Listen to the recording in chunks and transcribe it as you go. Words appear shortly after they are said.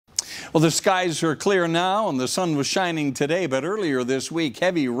Well, the skies are clear now and the sun was shining today, but earlier this week,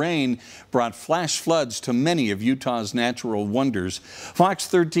 heavy rain brought flash floods to many of Utah's natural wonders. Fox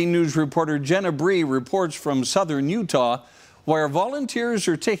 13 News reporter Jenna Bree reports from southern Utah, where volunteers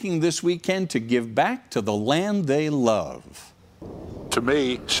are taking this weekend to give back to the land they love. To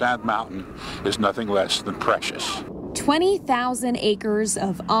me, Sand Mountain is nothing less than precious. 20,000 acres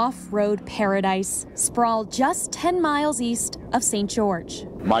of off-road paradise sprawl just 10 miles east of St. George.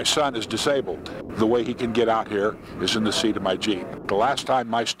 My son is disabled. The way he can get out here is in the seat of my Jeep. The last time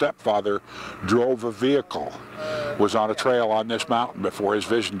my stepfather drove a vehicle was on a trail on this mountain before his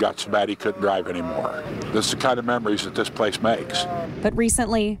vision got so bad he couldn't drive anymore. This is the kind of memories that this place makes. But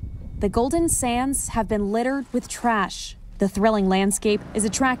recently, the Golden Sands have been littered with trash. The thrilling landscape is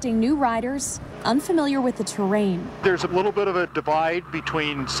attracting new riders unfamiliar with the terrain. There's a little bit of a divide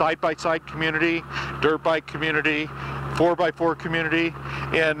between side-by-side community, dirt bike community, 4x4 community,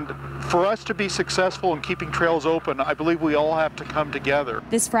 and for us to be successful in keeping trails open, I believe we all have to come together.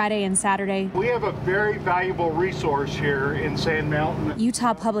 This Friday and Saturday, we have a very valuable resource here in Sand Mountain.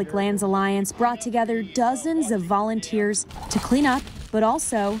 Utah Public Lands Alliance brought together dozens of volunteers to clean up, but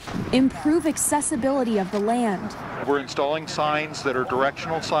also improve accessibility of the land. We're installing signs that are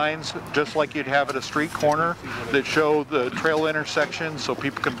directional signs, just like you'd have at a street corner, that show the trail intersections so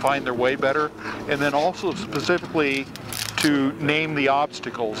people can find their way better, and then also specifically to name the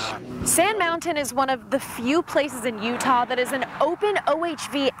obstacles. Sand Mountain is one of the few places in Utah that is an open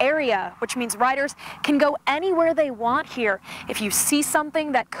OHV area, which means riders can go anywhere they want here. If you see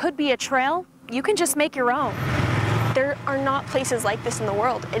something that could be a trail, you can just make your own. There are not places like this in the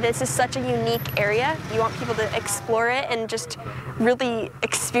world. This is such a unique area. You want people to explore it and just really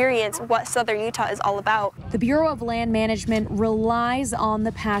experience what southern Utah is all about. The Bureau of Land Management relies on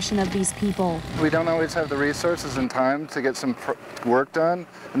the passion of these people. We don't always have the resources and time to get some work done,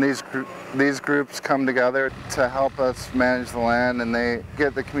 and these groups come together to help us manage the land, and they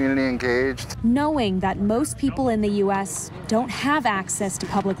get the community engaged. Knowing that most people in the U.S. don't have access to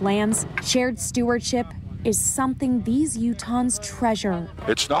public lands, shared stewardship is something these Utahns treasure.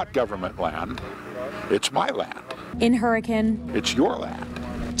 It's not government land, it's my land. In Hurricane, it's your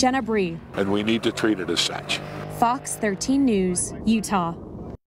land. Jenna Bree. And we need to treat it as such. Fox 13 News, Utah.